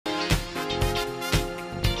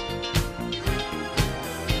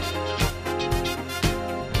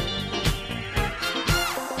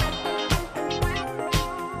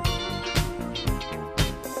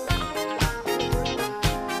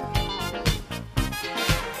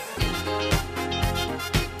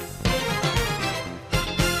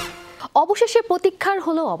অবশেষে প্রতীক্ষার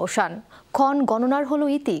হলো অবসান, ক্ষণ গণনার হলো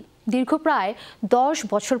ইতি। দীর্ঘ প্রায় 10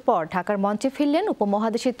 বছর পর ঢাকার মঞ্চে ফিরলেন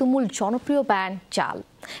উপমহাদেশের তুমুল জনপ্রিয় ব্যান্ড জাল।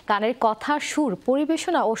 গানের কথা, সুর,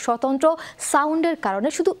 পরিবেশনা ও স্বতন্ত্র সাউন্ডের কারণে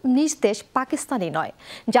শুধু নিজ দেশ পাকিস্তানই নয়,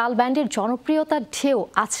 জাল ব্যান্ডের জনপ্রিয়তার ঢেউ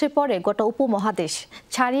আছড়ে পড়ে গোটা উপমহাদেশ,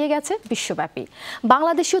 ছাড়িয়ে গেছে বিশ্বব্যাপী।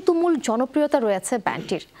 বাংলাদেশেও তুমুল জনপ্রিয়তা রয়েছে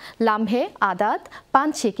ব্যান্ডটির। লামহে, আদাত,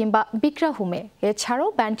 পাঞ্চি কিংবা বিক্রাহুমে এছাড়াও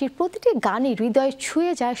ব্যান্ডটির প্রতিটি গানই হৃদয়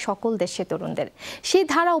ছুঁয়ে যায় সকল দেশের তরুণদের। সেই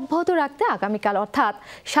ধারা অব্যাহত রাখতে আগামীকাল অর্থাৎ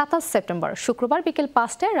 27 সেপ্টেম্বর শুক্রবার বিকেল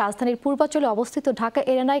 5টায় রাজধানীর পূর্বাঞ্চলে অবস্থিত ঢাকা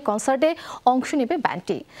এরেনায় কনসার্টে অংশ নেবে ব্যান্ডটি।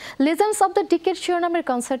 লেজেন্ডস অব দ্য ডিকেড শিরোনামের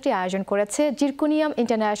কনসার্টটি আয়োজন করেছে জিরকোনিয়াম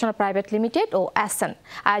ইন্টারন্যাশনাল প্রাইভেট লিমিটেড ও অ্যাসেন।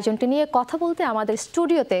 আয়োজনটি নিয়ে কথা বলতে আমাদের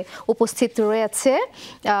স্টুডিওতে উপস্থিত রয়েছে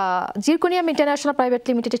জিরকোনিয়াম ইন্টারন্যাশনাল প্রাইভেট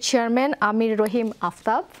লিমিটেডের চেয়ারম্যান আমির রহিম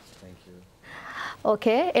আফতাব।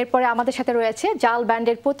 ওকে, এরপরে আমাদের সাথে রয়েছে জাল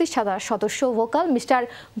ব্যান্ডের প্রতিষ্ঠাতা সদস্য ভোকাল মিস্টার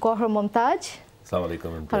গহর মমতাজ।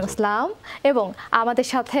 আসসালাম। এবং আমাদের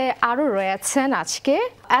সাথে আরও রয়েছেন আজকে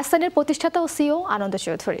অ্যাসেনের প্রতিষ্ঠাতা ও CO Ananda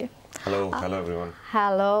Chowdhury. Hello everyone.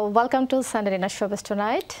 Hello, welcome to Sunday Dinner Showbiz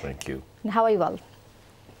tonight. Thank you. How are you all?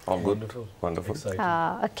 All good, wonderful.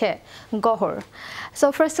 Okay, Gohor. So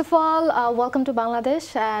first of all, welcome to Bangladesh,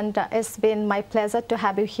 and it's been my pleasure to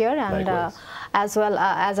have you here, and as well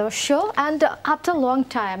as our show. And after a long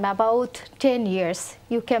time, about 10 years,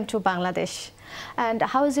 you came to Bangladesh. And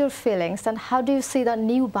how is your feelings, and how do you see the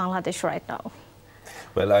new Bangladesh right now?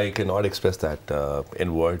 Well, I cannot express that in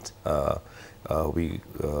words. We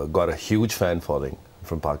got a huge fan following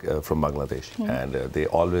from Bangladesh, and they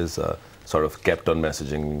always sort of kept on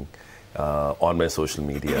messaging on my social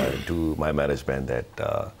media to my management that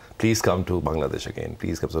please come to Bangladesh again,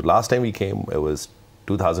 please come. So last time we came, it was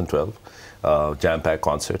 2012, jam-packed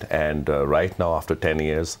concert, and right now after 10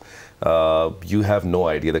 years, you have no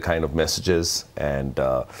idea the kind of messages and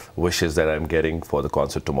wishes that I'm getting for the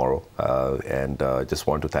concert tomorrow, and just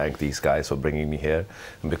want to thank these guys for bringing me here,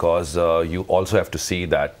 because you also have to see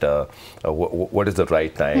that what is the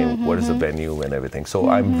right time, what is the venue and everything. So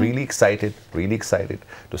I'm really excited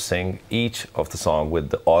to sing each of the song with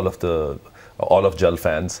all of Jal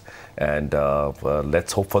fans, and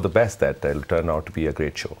let's hope for the best, that it'll turn out to be a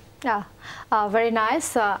great show. Yeah, very nice.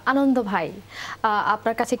 আনন্দ ভাই,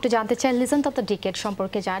 আপনার কাছে একটু জানতে চাই legend of the decade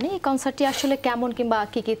সম্পর্কে জানি, এই কনসার্টটি আসলে কেমন কিংবা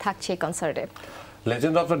কি কি থাকছে এই কনসার্টে?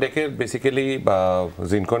 Legend of the decade basically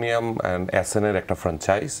zirconium and অ্যাসেনের একটা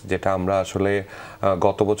ফ্র্যাঞ্চাইজ, যেটা আমরা আসলে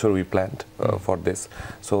গত বছর we planned for this.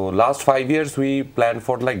 So last 5 years we plan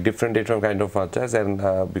for like different kind of franchise, and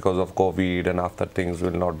because of Covid and after things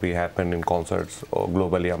will not be happen in concerts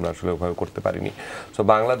globally, আমরা আসলে ওভাবে করতে পারিনি। সো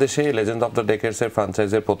বাংলাদেশে লেজেন্ড অফ দ্য ডেকেডসের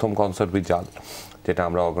ফ্র্যাঞ্চাইজের প্রথম concert we জাল, যেটা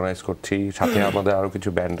আমরা অর্গানাইজ করছি, সাথে আমাদের আরও কিছু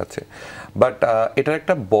ব্যান্ড আছে। বাট এটার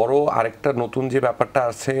একটা বড় আরেকটা নতুন যে ব্যাপারটা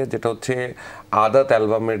আছে, যেটা হচ্ছে আদাত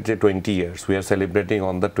অ্যালবামের যে 20 years, we are celebrating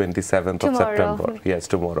on the 27th of September. Yes,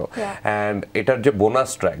 tomorrow. And এটার যে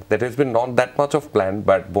bonus track, that has been not that much of plan,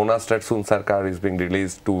 but bonus track Sun Sarkar is being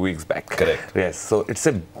released 2 weeks back. Correct. Yes, so it's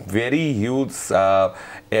a very huge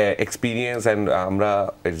experience, and আমরা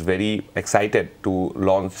it's very excited to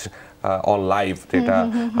launch on live, যেটা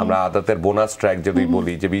আমরা আদাতের bonus track যদি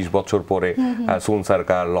বলি, যে 20 বছর পরে সুন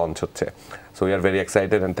সরকার launch হচ্ছে। So we are very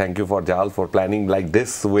excited, and thank you for Jal for planning like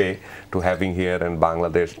this way to having here in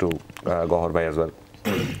Bangladesh to Gohar bhai as well.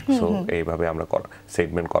 So এইভাবে আমরা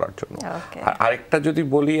সেগমেন্ট করার জন্য। আর আরেকটা যদি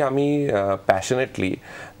বলি, আমি প্যাশনেটলি,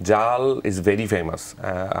 জাল ইজ ভেরি ফেমাস।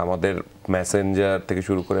 আমাদের মেসেঞ্জার থেকে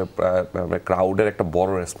শুরু করে ক্রাউডের একটা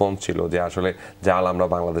বড় রেসপন্স ছিল যে আসলে জাল আমরা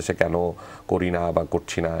বাংলাদেশে কেন করি না বা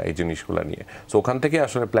করছি না, এই জিনিসগুলো নিয়ে। সো ওখান থেকে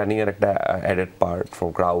আসলে প্ল্যানিংয়ের একটা অ্যাডেড পার্ট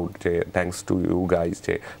ফ্রম ক্রাউড, যে থ্যাঙ্কস টু ইউ গাইজ,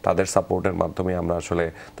 যে তাদের সাপোর্টের মাধ্যমে আমরা আসলে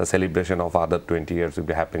the celebration of other 20 years will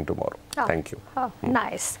be happening tomorrow. Thank you.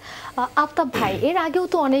 Nice. Aftab ভাই, এর আগেও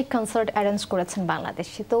তো অনেক কনসার্ট অ্যারেঞ্জ করেছেন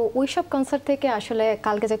বাংলাদেশে, তো ওইসব কনসার্ট থেকে আসলে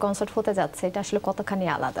কালকে যে কনসার্ট হতে যাচ্ছে, এটা আসলে কতখানি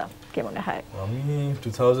আলাদা, কি মনে হয়? আমি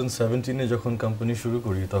 2017-এ যখন কোম্পানি শুরু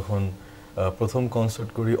করি, তখন প্রথম কনসার্ট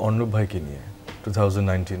করি অর্ণব ভাইকে নিয়ে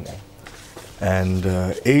 2019-এ, অ্যান্ড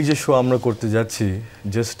এই যে শো আমরা করতে যাচ্ছি,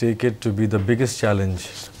 just take it two B the biggest challenge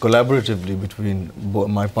collaboratively between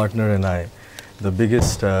my partner and I, the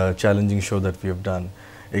biggest challenging show that we have done.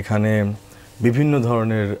 এখানে বিভিন্ন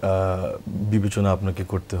ধরনের বিবেচনা আপনাকে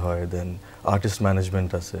করতে হয়, দেন আর্টিস্ট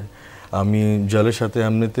ম্যানেজমেন্ট আছে। আমি জালের সাথে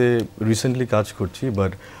এমনিতে রিসেন্টলি কাজ করছি,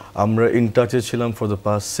 বাট আমরা ইন টাচে ছিলাম for the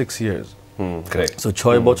past 6 years। So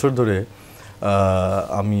 6 বছর ধরে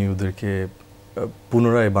আমি ওদেরকে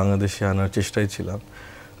পুনরায় বাংলাদেশে আনার চেষ্টায় ছিলাম।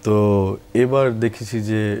 তো এবার দেখেছি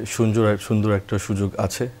যে সুন্দর একটা সুযোগ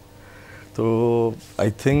আছে, So I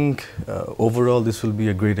think overall this will be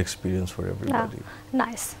a great experience for everybody.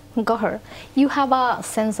 Nice. Gohar, you have a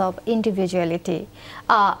sense of individuality,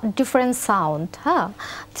 different sound, huh?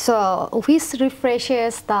 So which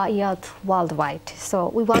refreshes the youth worldwide. So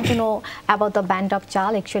we want to know about the band of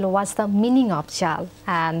Jal. Actually, what's the meaning of Jal?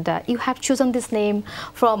 And you have chosen this name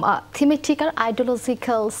from a thematic or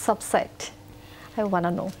ideological subset. I want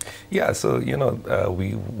to know. Yeah, so you know,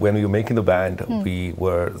 when we were making the band, we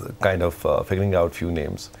were kind of figuring out few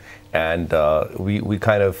names, and we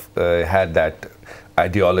kind of had that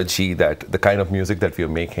ideology that the kind of music that we are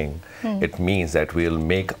making, it means that we'll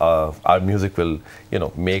make our music will, you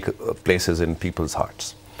know, make places in people's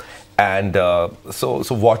hearts. And so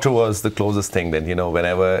water was the closest thing. Then, you know,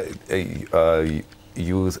 whenever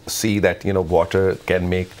you see that, you know, water can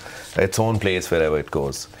make its own place wherever it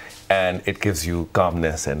goes, and it gives you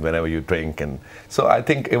calmness and whenever you drink. And so I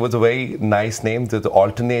think it was a very nice name. The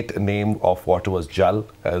alternate name of water was Jal.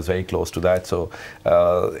 I was very close to that. So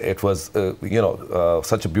it was, you know,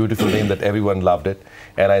 such a beautiful name that everyone loved it.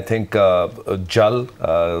 And I think Jal's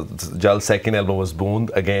second album was Boond.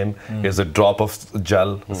 Again, is a drop of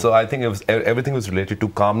Jal. So I think it was, everything was related to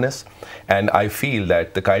calmness. And I feel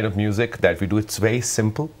that the kind of music that we do, it's very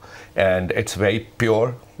simple and it's very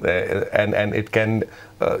pure. And it can,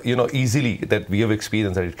 you know, easily, that we have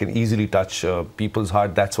experienced that it can easily touch people's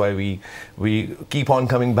heart. That's why we keep on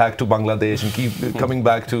coming back to Bangladesh and keep coming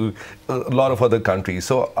back to a lot of other countries.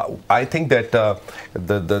 So I think that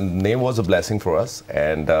the name was a blessing for us,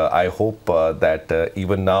 and I hope that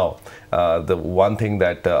even now, the one thing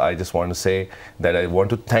that I just want to say, that I want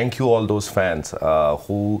to thank you all those fans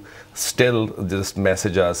who still just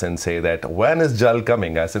message us and say that when is Jal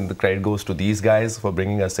coming? I said the credit goes to these guys for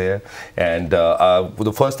bringing us here. And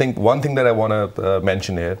the first thing, one thing that I want to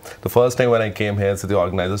mention here, the first time when I came here, so the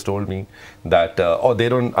organizers told me that oh, they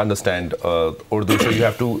don't understand Urdu, so you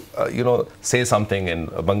have to you know, say something in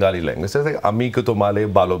Bengali language. So it's like Ami ko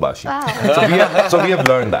tomale balo bashi. So we have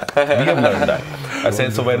learned that. We have learned that. I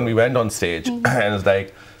said, so when we went on stage, and it's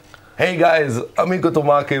like, hey guys, Ami ko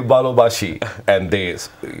tomake balo bashi, and they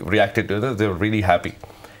reacted to it. They were really happy.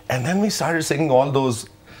 And then we started singing all those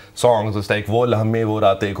songs. It's like wo lamhe wo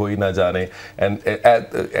raate koi na jane, and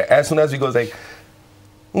as soon as we go, it's like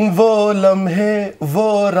wo lamhe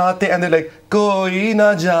wo raate, and they're like koi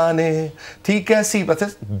na jane theek kaisi.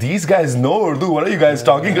 But these guys know Urdu. What are you guys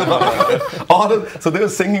talking about? So they were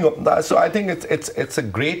singing that. So I think it's a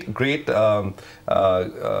great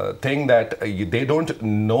thing that they don't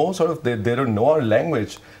know, sort of, they don't know our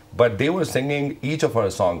language, but they were singing each of our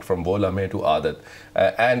songs from Wo Lamhe to Aadat.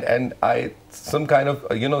 And I, some kind of,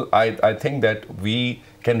 you know, I think that we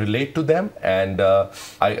can relate to them, and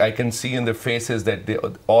I can see in their faces that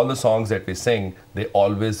all the songs that we sing, they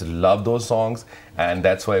always love those songs, and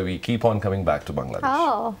that's why we keep on coming back to Bangladesh.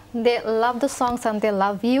 Oh, they love the songs and they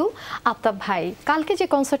love you. Aftab bhai, kalke je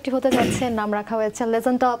concert ti hote jacche naam rakha hoyeche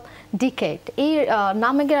Legend of Decade. Ei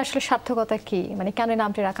naমের আসলে সার্থকতা কি? মানে কেন এই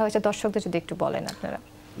নামটি রাখা হয়েছে, দর্শকদের যদি একটু বলেন আপনারা।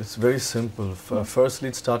 It's very simple. Firstly,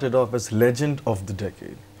 it started off as Legend of the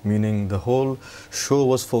Decade, meaning the whole show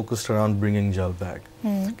was focused around bringing Jal back.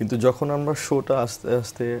 কিন্তু যখন আমরা শোটা আস্তে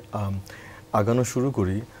আস্তে আগানো শুরু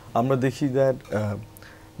করি, আমরা দেখি that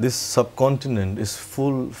this subcontinent is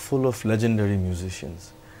full of legendary musicians,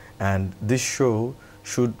 and this show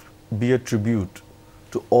should be a tribute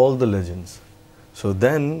to all the legends. So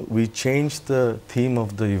then we changed the theme of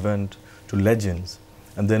the event to Legends,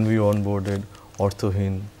 and then we onboarded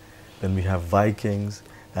Orthohin, then we have Vikings,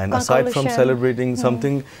 and aside from celebrating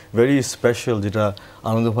something very special, যেটা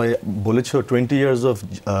আনন্দ ভাই বলেছো, 20 years of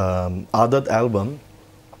Aadat album,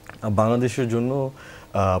 বাংলাদেশের জন্য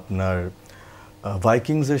আপনার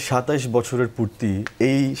Vikings এর 27 বছরের পূর্তি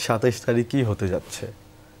এই 27 তারিখই হতে যাচ্ছে।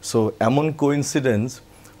 সো এমন কোইন্সিডেন্স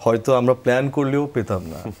হয়তো আমরা প্ল্যান করলেও পেতাম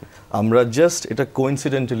না। আমরা জাস্ট এটা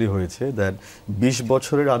কোইন্সিডেন্টালি হয়েছে দ্যাট 20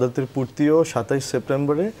 বছরের আদাতের পূর্তিও 27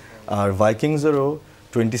 সেপ্টেম্বরে, আর ভাইকিংসেরও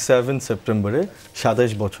 27 সেপ্টেম্বরে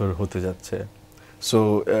 27 বছর হতে যাচ্ছে। So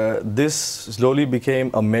this slowly became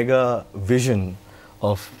a mega vision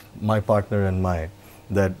of my partner and my,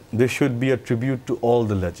 that this should be a tribute to all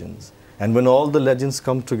the legends. And when all the legends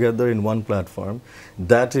come together in one platform,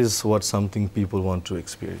 that is what something people want to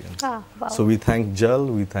experience. Wow. So we thank Jal,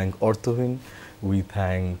 we thank Orthohin, we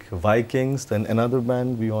thank Vikings, then another band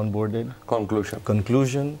we onboarded,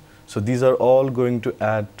 Conclusion. So these are all going to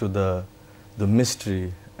add to the mystery,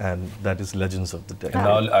 and that is Legends of the Decade. And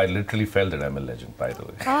now I literally felt that I'm a legend, by the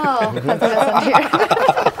way. Oh,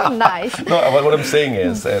 nice. No, what I'm saying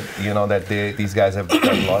is, you know, that these guys have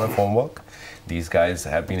done a lot of homework. These guys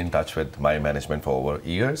have been in touch with my management for over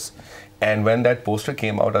years, And when that poster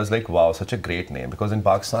came out, I was like, wow, such a great name. Because in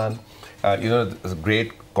Pakistan, there's great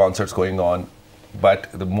concerts going on, but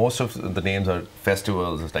most of the names are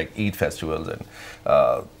festivals. It's like Eid festivals and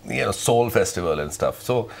Soul festival and stuff.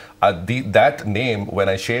 So that name, when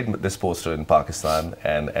I shared this poster in Pakistan,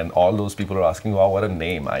 and all those people are asking, wow, what a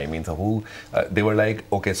name! I mean, so who? They were like,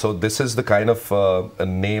 okay, so this is the kind of a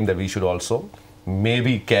name that we should also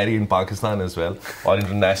maybe carry in Pakistan as well, or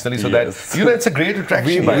internationally, so that it's a great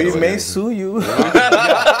attraction. We may sue you.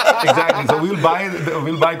 Exactly. So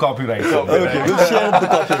we'll buy copyright. Okay, we'll share the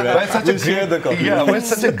copyright. We'll share the copyright. Yeah, but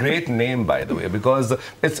it's such a great name, by the way, because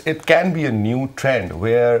it can be a new trend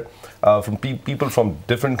where from people from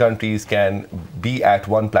different countries can be at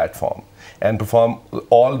one platform and perform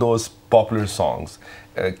all those popular songs.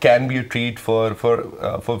 Can be a treat for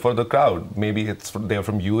the crowd. Maybe they're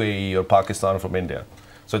from UAE or Pakistan or from India.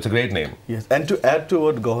 So it's a great name. Yes, and to add to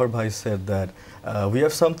what Gohar Bhai said, that we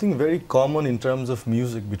have something very common in terms of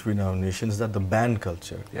music between our nations, that the band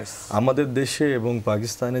culture. Yes. আমাদের দেশে এবং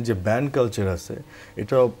পাকিস্তানে যে band culture আছে,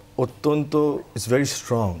 এটা অত্যন্ত is very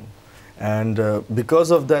strong, and because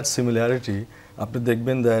of that similarity, আপনি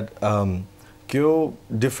দেখবেন that কেউ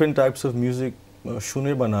different types of music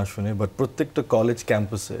শুনে বা না শুনে, but প্রত্যেকটা কলেজ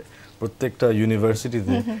ক্যাম্পাসে, প্রত্যেকটা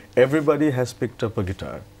ইউনিভার্সিটিতে everybody has picked up a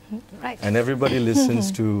guitar. Right. And everybody listens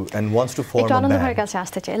to and wants to form a band. ভাইয়ের কাছে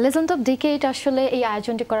আসতে চাই, লেজেন্ড অফ ডিকেড আসলে এই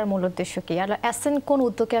আয়োজনটি করার মূল উদ্দেশ্য কি, আর এসএন কোন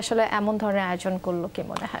উদ্যোগে আসলে এমন ধরনের আয়োজন করলো কি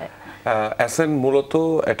মনে হয়? এসএন মূলত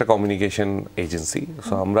একটা কমিউনিকেশন এজেন্সি,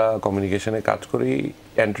 সো আমরা কমিউনিকেশনে কাজ করি।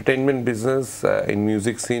 Entertainment business in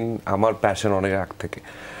music scene আমার প্যাশন অনেক আগ থেকে,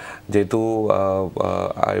 যেহেতু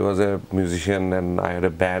I was A musician and I had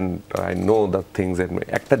a band, I know the things.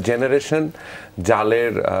 একটা জেনারেশন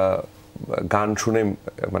জালের গান শুনে,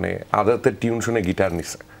 মানে আদারদের টিউন শুনে গিটার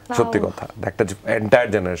নিছে, সত্যি কথা। একটা entire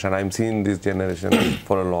generation, I am seeing this generation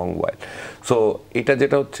for a long while. So এটা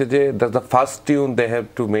যেটা হচ্ছে যে the first tune they have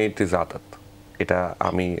to make is Aadat. এটা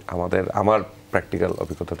আমার প্র্যাকটিক্যাল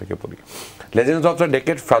অভিজ্ঞতা থেকে বলি। লেজেন্ডস অফ দ্য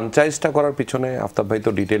ডেকেড ফ্র্যাঞ্চাইজটা করার পিছনে আফতাব ভাই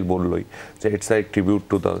তো ডিটেল বললই, যে it's like tribute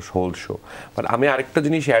to the whole show. But আমি আরেকটা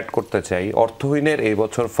জিনিস অ্যাড করতে চাই, অর্থহীনের এই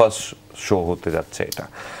বছর ফার্স্ট শো হতে যাচ্ছে। এটা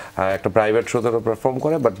একটা প্রাইভেট শোতে পারফর্ম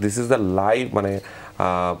করে, but this is the live, মানে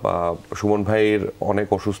সুমন ভাইয়ের অনেক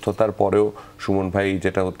অসুস্থতার পরেও সুমন ভাই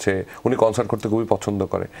যেটা হচ্ছে, উনি কনসার্ট করতে খুবই পছন্দ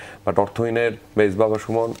করে, বাট অর্থহীনের বেশ বাবা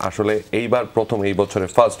সুমন আসলে এইবার প্রথম, এই বছরে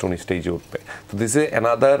ফার্স্ট উনি স্টেজে উঠবে। তো this is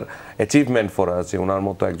another achievement for us, যে ওনার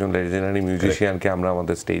মতো একজন লেজেন্ডারি মিউজিশিয়ানকে আমরা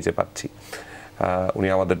আমাদের স্টেজে পাচ্ছি। উনি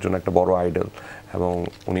আমাদের জন্য একটা বড় আইডল, এবং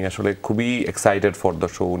উনি আসলে খুবই এক্সাইটেড ফর দ্য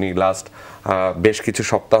শো। উনি লাস্ট বেশ কিছু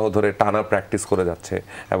সপ্তাহ ধরে টানা প্র্যাকটিস করে যাচ্ছে,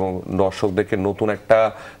 এবং দর্শকদেরকে নতুন একটা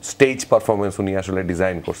স্টেজ পারফরমেন্স উনি আসলে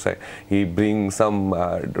ডিজাইন করছে। হি bring some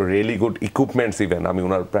really good equipments even. আমি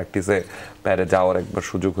ওনার প্র্যাকটিসে প্যারে যাওয়ার একবার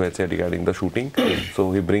সুযোগ হয়েছে regarding the shooting. So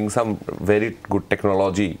he bring some very good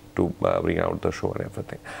technology to bring out the show and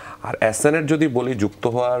everything. আর এসএনের যদি বলি, যুক্ত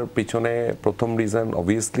হওয়ার পিছনে প্রথম রিজন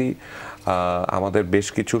অবভিয়াসলি আমাদের বেশ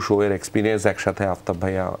কিছু শোয়ের এক্সপিরিয়েন্স একসাথে আফতাব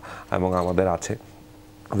ভাইয়া এবং আমাদের আছে।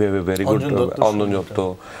 We have a very good Anjan Dotto,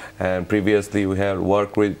 and previously we have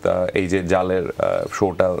worked with এই যে জালের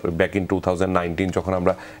শোটা ব্যাক ইন 2019 যখন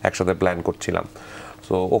আমরা একসাথে প্ল্যান করছিলাম।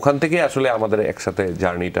 সো ওখান থেকে আসলে আমাদের একসাথে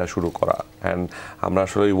জার্নিটা শুরু করা, অ্যান্ড আমরা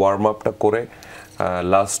আসলে ওয়ার্ম আপটা করে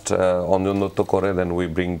লাস্ট অঞ্জন দত্ত করে, then we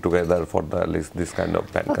bring together for the this kind of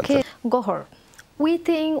band culture. Gohar, we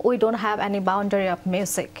think we don't have any boundary of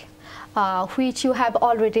music. Which you have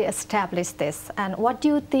already established this, and what do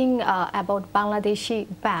you think about Bangladeshi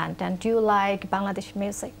band, and do you like Bangladeshi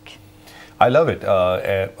music? I love it.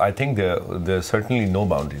 I think there's certainly no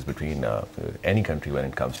boundaries between any country when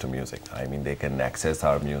it comes to music. I mean, they can access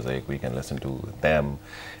our music, we can listen to them.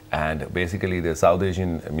 And basically the South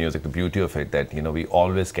Asian music, the beauty of it, that we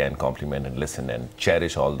always can compliment and listen and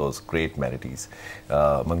cherish all those great melodies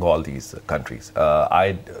among all these countries.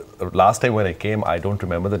 Last time when I came, I don't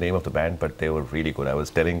remember the name of the band, but they were really good. I was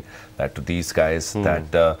telling that to these guys that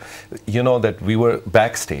that we were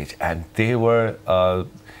backstage, and they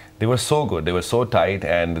were so good. They were so tight,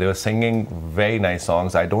 and they were singing very nice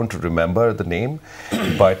songs. I don't remember the name,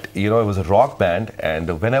 but it was a rock band. And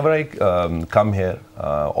whenever I come here,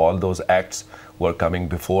 all those acts were coming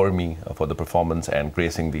before me for the performance and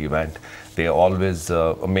gracing the event. They are always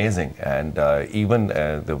amazing, and even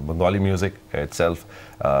the Bengali music itself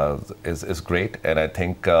is great. And I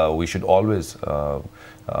think we should always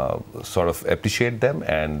sort of appreciate them,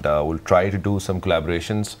 and we'll try to do some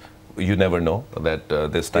collaborations. You never know that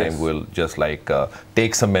this time we'll just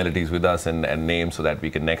take some melodies with us and names, so that we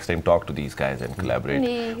can next time talk to these guys and collaborate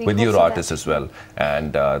with your artists as well.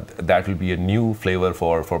 And that will be a new flavor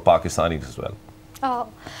for Pakistanis as well. Oh,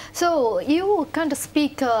 so you can't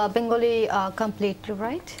speak Bengali completely,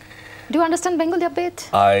 right? Do you understand Bengali a bit?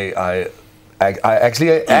 I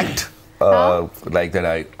actually act like that.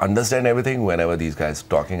 I understand everything whenever these guys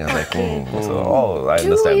talking. I'm like, so I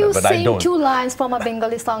understand that, but I don't. Do you sing 2 lines from a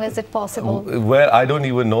Bengali song? Is it possible? Well, I don't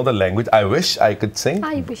even know the language. I wish I could sing.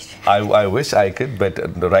 I wish. I wish I could, but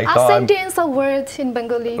right A now sentence, a word in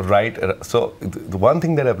Bengali. Right. So the one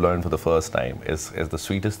thing that I've learned for the first time is the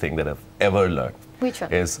sweetest thing that I've ever learned. Which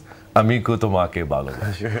one? Is Ami ko tomake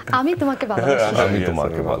balobashi. Ami tomake balobashi. Ami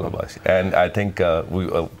tomake balobashi. And I think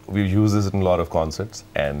we use this in a lot of concerts.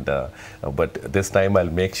 And but this time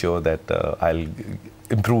I'll make sure that I'll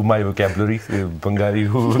improve my vocabulary, Bengali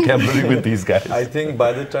vocabulary with these guys. I think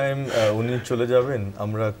by the time উনি চলে যাবেন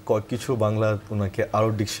আমরা কিছু বাংলা ওনাকে আরো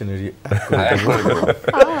dictionary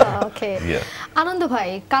ওকে আনন্দ ভাই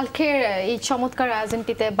কালকের এই চমৎকার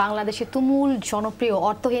আয়োজনটিতে বাংলাদেশে তুমুল জনপ্রিয়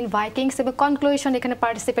অর্থহীন ভাইকিংস এবং কনক্লুশন এখানে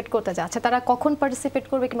পার্টিসিপেট করতে যাচ্ছে তারা কখন পার্টিসিপেট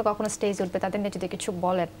করবে কিংবা কখন স্টেজ উঠবে তাদের নিয়ে যদি কিছু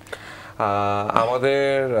বলেন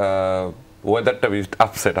আমাদের ওয়েদারটা বেশ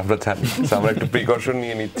আপসেট আমরা জানি আমরা একটু প্রিকশন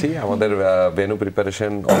নিয়ে নিচ্ছি আমাদের ভেন্যু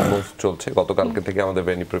প্রিপারেশন অলমোস্ট চলছে গতকালকে থেকে আমাদের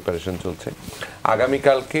ভেন্যু প্রিপারেশন চলছে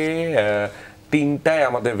আগামীকালকে 3টায়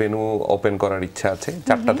আমাদের ভেন্যু ওপেন করার ইচ্ছা আছে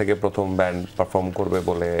 4টা থেকে প্রথম ব্যান্ড পারফর্ম করবে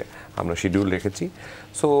বলে আমরা শিডিউল রেখেছি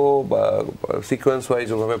সো সিকোয়েন্স ওয়াইজ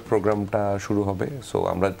ওভাবে প্রোগ্রামটা শুরু হবে সো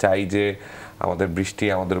আমরা চাই যে আমাদের বৃষ্টি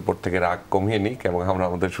আমাদের উপর থেকে রাগ কমিয়ে নিক এবং আমরা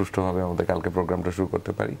আমাদের সুষ্ঠুভাবে আমাদের কালকে প্রোগ্রামটা শুরু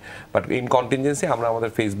করতে পারি বাট ইন কন্টিনজেন্সি আমরা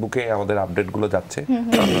আমাদের ফেসবুকে আমাদের আপডেটগুলো যাচ্ছে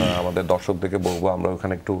আমরা আমাদের দর্শকদেরকে বলবো আমরা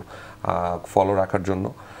ওখানে একটু ফলো রাখার জন্য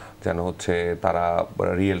যেন হচ্ছে তারা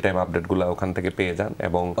রিয়েল টাইম আপডেটগুলো ওখান থেকে পেয়ে যান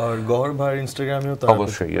এবং আর গহর ভাই ইনস্টাগ্রামেও তো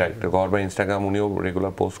অবশ্যই রাইট গহর ভাই ইনস্টাগ্রাম উনিও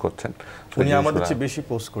রেগুলার পোস্ট করছেন উনি আমাদের চেয়ে বেশি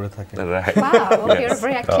পোস্ট করে থাকেন right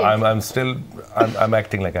I'm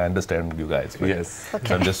acting like I understand you guys. Yes. Okay.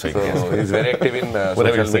 So I'm just saying. So yes. he's very active in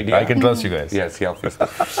social media. I can trust you guys. Yes, yeah, of course.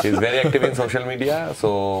 He's very active in social media. So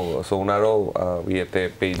উনারও ইয়েতে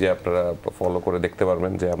পেজে আপনারা follow করে দেখতে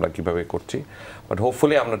পারবেন যে আমরা কিভাবে করছি বাট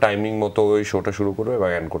হোপফুলি আমরা টাইমিং মতো ওই শোটা শুরু করব এবং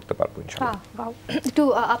এন্ড করতে পারবো ইনশাআল্লাহ একটু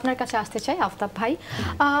আপনার কাছে আসতে চাই আফতাব ভাই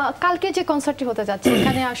কালকে যে কনসার্টটি হতে যাচ্ছে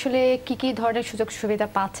এখানে আসলে কি কি ধরনের সুযোগ সুবিধা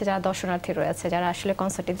পাচ্ছে যারা দর্শনার্থী রয়েছে যারা আসলে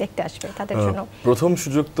কনসার্টটি দেখতে আসবে তাদের জন্য প্রথম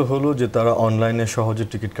সুযোগ তো হলো যে তারা অনলাইনে সহজে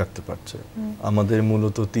টিকিট কাটতে পারছে আমাদের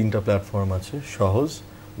মূলত 3টা প্ল্যাটফর্ম আছে সহজ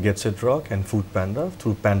Gates it rock and food panda through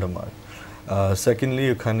প্যান্ডামার্ট secondly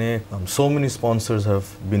so many sponsors have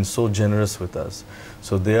been so generous with us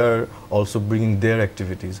so they are also bringing their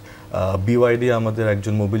activities BYD আমাদের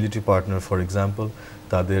একজন mobility partner for example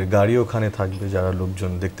তাদের গাড়ি ওখানে থাকবে যারা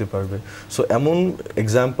লোকজন দেখতে পারবে সো এমন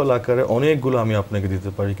এক্সাম্পল আকারে অনেকগুলো আমি আপনাকে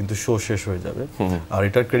দিতে পারি কিন্তু শো শেষ হয়ে যাবে আর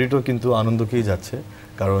এটার ক্রেডিটও কিন্তু আনন্দকেই যাচ্ছে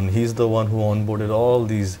কারণ he is the one who অনবোর্ডেড all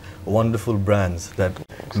this wonderful brands that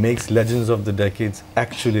makes legends of the decades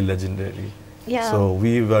actually legendary Yeah. So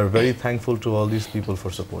we were very thankful to all these people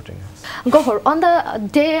for supporting us. Gohar, on the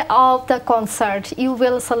day of the concert, you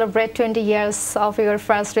will celebrate 20 years of your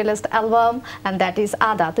first released album, and that is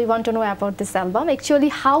Ada. We want to know about this album. Actually,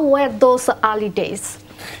 how were those early days?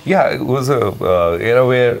 Yeah, it was a era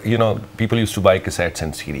where people used to buy cassettes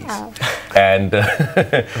and CDs, and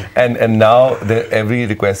and now every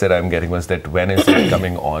request that I'm getting was that when is it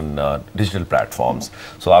coming on digital platforms?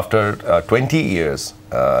 So after 20 years,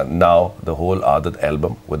 now the whole Aadat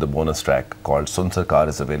album with the bonus track called Sun Sarkar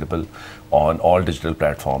is available on all digital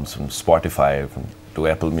platforms from Spotify to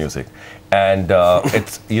Apple Music. And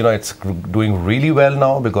it's doing really well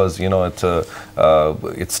now because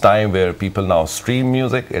it's time where people now stream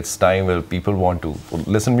music. It's time where people want to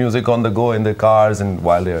listen music on the go in their cars and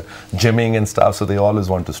while they're gymming and stuff. So they always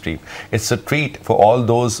want to stream. It's a treat for all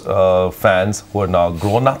those fans who are now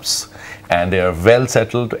grown-ups and they are well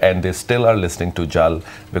settled and they still are listening to Jal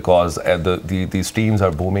because the streams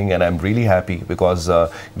are booming and I'm really happy because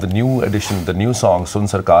the new edition, the new song Sun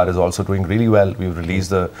Sarkar is also doing really well. We've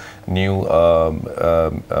released the new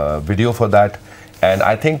video for that and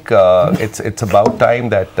I think it's about time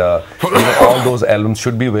that all those albums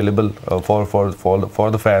should be available for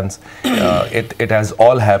the fans. It has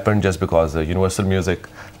all happened just because Universal Music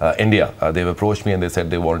India they've approached me and they said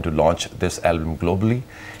they want to launch this album globally.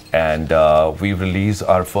 And we released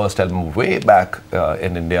our first album way back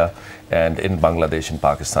in India and in Bangladesh and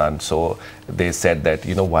Pakistan. So they said that,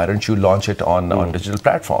 why don't you launch it on digital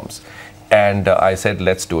platforms? And I said,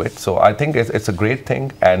 let's do it. So I think it's a great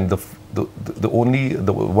thing. And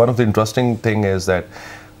one of the interesting thing is that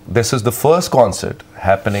this is the first concert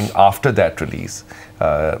happening after that release.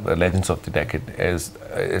 Legends of the Decade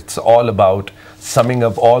it's all about summing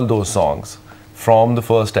up all those songs from the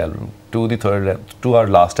first album to the to our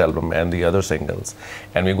last album and the other singles,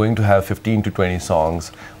 and we're going to have 15 to 20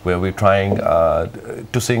 songs where we're trying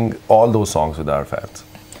to sing all those songs with our fans.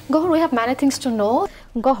 Gohar, we have many things to know.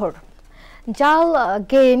 Gohar, Jal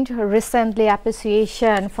gained recently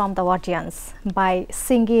appreciation from the audience by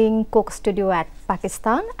singing Coke Studio at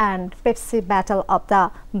Pakistan and Pepsi Battle of the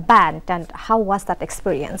Band, and how was that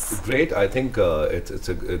experience? Great. I think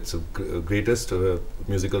it's a greatest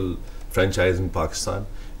musical franchise in Pakistan,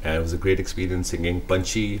 and it was a great experience singing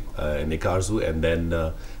Panchi and Nikarzu, and then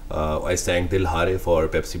I sang Dil Hare for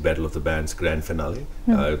Pepsi Battle of the Band's grand finale.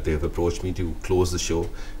 They have approached me to close the show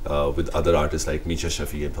with other artists like Misha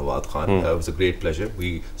Shafi and Fawad Khan. It was a great pleasure. We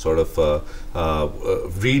sort of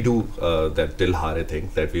redo that Dil Hare thing,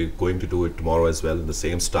 that we're going to do it tomorrow as well in the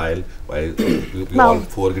same style. All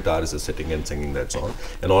 4 guitarists are sitting and singing that song.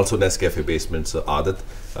 And also Nescafe Basement's Adat.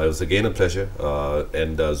 It was again a pleasure.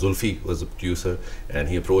 And Zulfi was the producer, and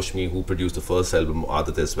he approached me, who produced the first album,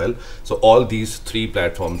 Adat, as well. So all these 3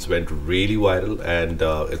 platforms went really viral, and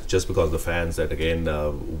it's just because the fans that again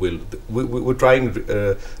we're trying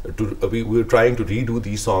to redo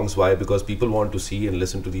these songs. Why? Because people want to see and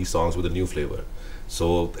listen to these songs with a new flavor. So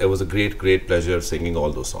it was a great pleasure singing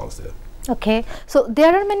all those songs there. Okay, so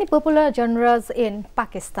there are many popular genres in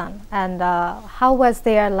Pakistan, and how was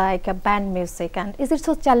there like a band music, and is it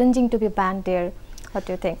so challenging to be band there? What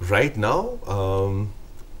do you think? Right now,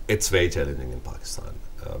 it's very challenging in Pakistan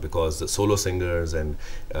because the solo singers and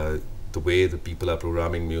the way the people are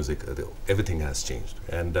programming music, everything has changed.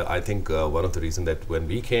 And I think one of the reasons that when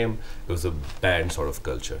we came, it was a band sort of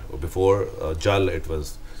culture. Before Jal, it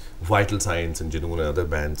was Vital Signs and Jamuna and other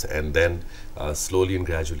bands, and then slowly and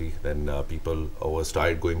gradually then people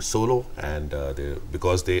started going solo, and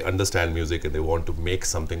because they understand music and they want to make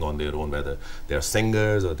something on their own, whether they are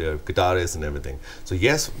singers or they are guitarists and everything. So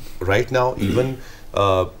yes, right now even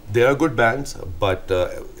there are good bands, but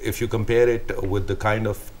if you compare it with the kind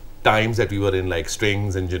of times that we were in, like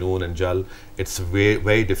Strings and Junoon and Jal, it's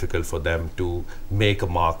very difficult for them to make a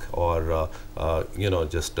mark or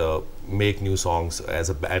just make new songs as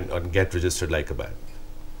a band and get registered like a band.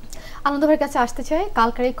 আনন্দ ভাইয়ের কাছে আসতে চাই,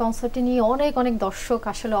 কালকের এই কনসার্টটি নিয়ে অনেক দর্শক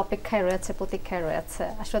আসলে অপেক্ষায় রয়েছে, প্রতীক্ষায় রয়েছে,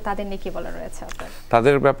 আসলে তাদের নিয়ে কি বলা রয়েছে আপনার?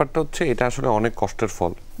 তাদের ব্যাপারটা হচ্ছে এটা আসলে অনেক কষ্টের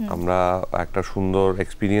ফল। আমরা একটা সুন্দর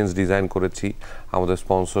এক্সপিরিয়েন্স ডিজাইন করেছি, আমাদের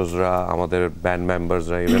স্পন্সরসরা, আমাদের ব্যান্ড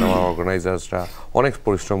মেম্বার্সরা, ইভেন আমার অর্গানাইজার্সরা অনেক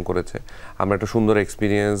পরিশ্রম করেছে। আমরা একটা সুন্দর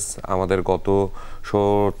এক্সপিরিয়েন্স, আমাদের গত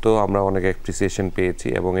শোতেও আমরা অনেক অ্যাপ্রিসিয়েশন পেয়েছি,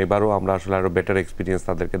 এবং এবারও আমরা আসলে আরও বেটার এক্সপিরিয়েন্স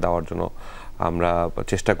তাদেরকে দেওয়ার জন্য আমরা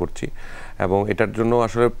চেষ্টা করছি। এবং এটার জন্য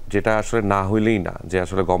আসলে যেটা আসলে না হইলেই না, যে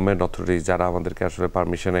আসলে গভর্নমেন্ট অথরিটিজ যারা আমাদেরকে আসলে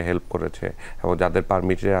পারমিশনে হেল্প করেছে এবং যাদের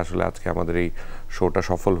পারমিটে আসলে আজকে আমাদের এই শোটা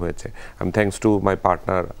সফল হয়েছে। Thanks to my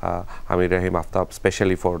partner Aamir Rahim Aftab,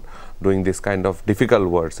 specially for doing this kind of difficult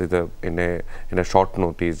words in a short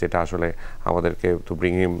notice, যেটা আসলে আমাদেরকে to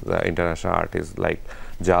bring him the international artist like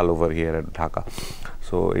জাল over here at Dhaka.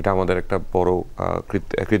 So এটা আমাদের একটা বড়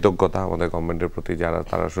কৃতজ্ঞতা আমাদের গভর্নমেন্টের প্রতি, যারা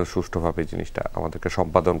তারা আসলে সুষ্ঠুভাবে জিনিসটা আমাদেরকে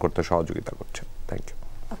সম্পাদন করতে সহযোগিতা করছে। Thank you.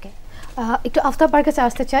 ওকে, একটু আফতাব ভাইয়ের কাছে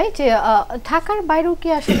আসতে চাই যে ঢাকার বাইরেও কি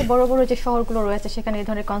আসলে বড় যে শহরগুলো রয়েছে সেখানে এই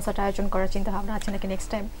ধরনের কনসার্ট আয়োজন করার চিন্তা ভাবনা আছে নাকি নেক্সট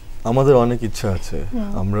টাইম? আমাদের অনেক ইচ্ছা আছে।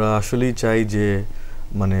 আমরা আসলেই চাই যে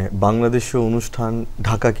মানে বাংলাদেশে অনুষ্ঠান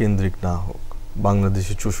ঢাকা কেন্দ্রিক না হোক।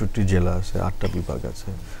 বাংলাদেশে 64 জেলা আছে, 8টা বিভাগ আছে,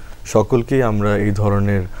 সকলকেই আমরা এই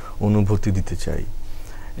ধরনের অনুভূতি দিতে চাই,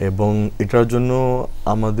 এবং এটার জন্য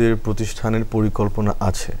আমাদের প্রতিষ্ঠানের পরিকল্পনা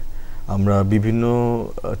আছে। আমরা বিভিন্ন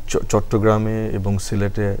চট্টগ্রামে এবং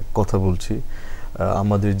সিলেটে কথা বলছি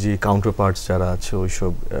আমাদের যে কাউন্টার পার্টস যারা আছে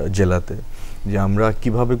ওইসব জেলাতে, যে আমরা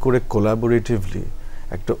কিভাবে করে কোলাবোরেটিভলি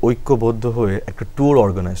একটা ঐক্যবদ্ধ হয়ে একটা ট্যুর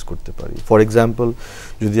অর্গানাইজ করতে পারি। ফর এক্সাম্পল,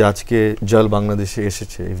 যদি আজকে জল বাংলাদেশে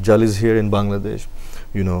এসেছে, ইফ জল is here in Bangladesh,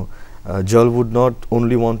 Jal would not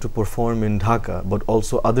only want to perform in Dhaka but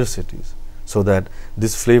also other cities, so that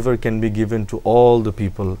this flavor can be given to all the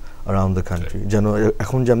people around the country. Jano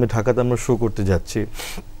ekhon je amra Dhaka te amra show korte jacchi,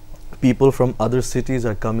 people from other cities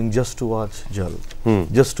are coming just to watch Jal,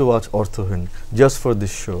 just to watch Orthohin, just for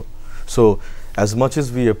this show. So as much as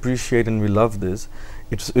we appreciate and we love this,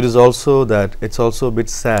 it is also that it's also a bit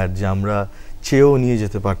sad je amra চেয়েও নিয়ে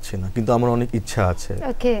যেতে পারছি না, কিন্তু আমার অনেক ইচ্ছা আছে।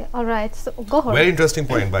 Okay, all right, so go ahead. Very interesting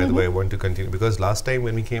point, by the way. I want to continue because last time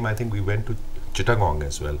when we came, I think we went to Chittagong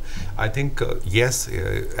as well. I think yes,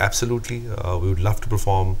 absolutely, we would love to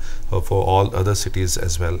perform for all other cities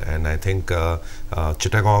as well, and I think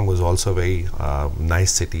Chittagong was also a very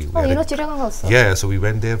nice city. Oh, you know Chittagong also? Yeah, so we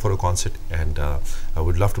went there for a concert, and I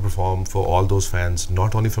would love to perform for all those fans,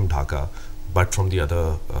 not only from Dhaka but from the other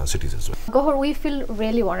cities as well. Gohar, we feel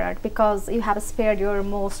really honored because you have spared your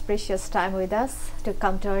most precious time with us to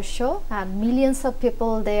come to our show, and millions of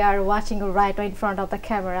people, they are watching you right in front of the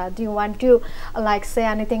camera. Do you want to like say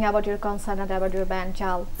anything about your concern and about your band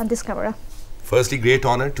Jal on this camera? Firstly, great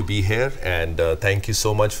honor to be here, and thank you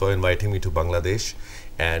so much for inviting me to Bangladesh.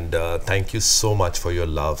 And thank you so much for your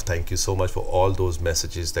love. Thank you so much for all those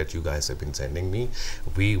messages that you guys have been sending me.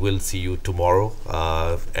 We will see you tomorrow,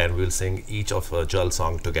 and we'll sing each of a Jal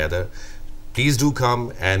song together. Please do come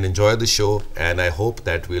and enjoy the show, and I hope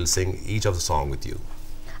that we'll sing each of the song with you.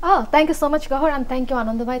 Oh, thank you so much, Gohar, and thank you,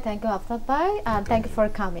 Anand bhai, thank you, Aftab bhai, and thank you for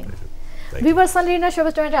coming. Viewers সানলিনা show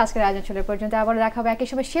রেস্টুরেন্টে আজকের আয়োজন চলে পর্যন্ত, আবার দেখা হবে একই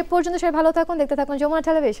সময়। সে পর্যন্ত সবাই ভালো থাকুন, দেখতে থাকুন যমুনা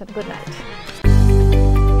টেলিভিশন। Good night.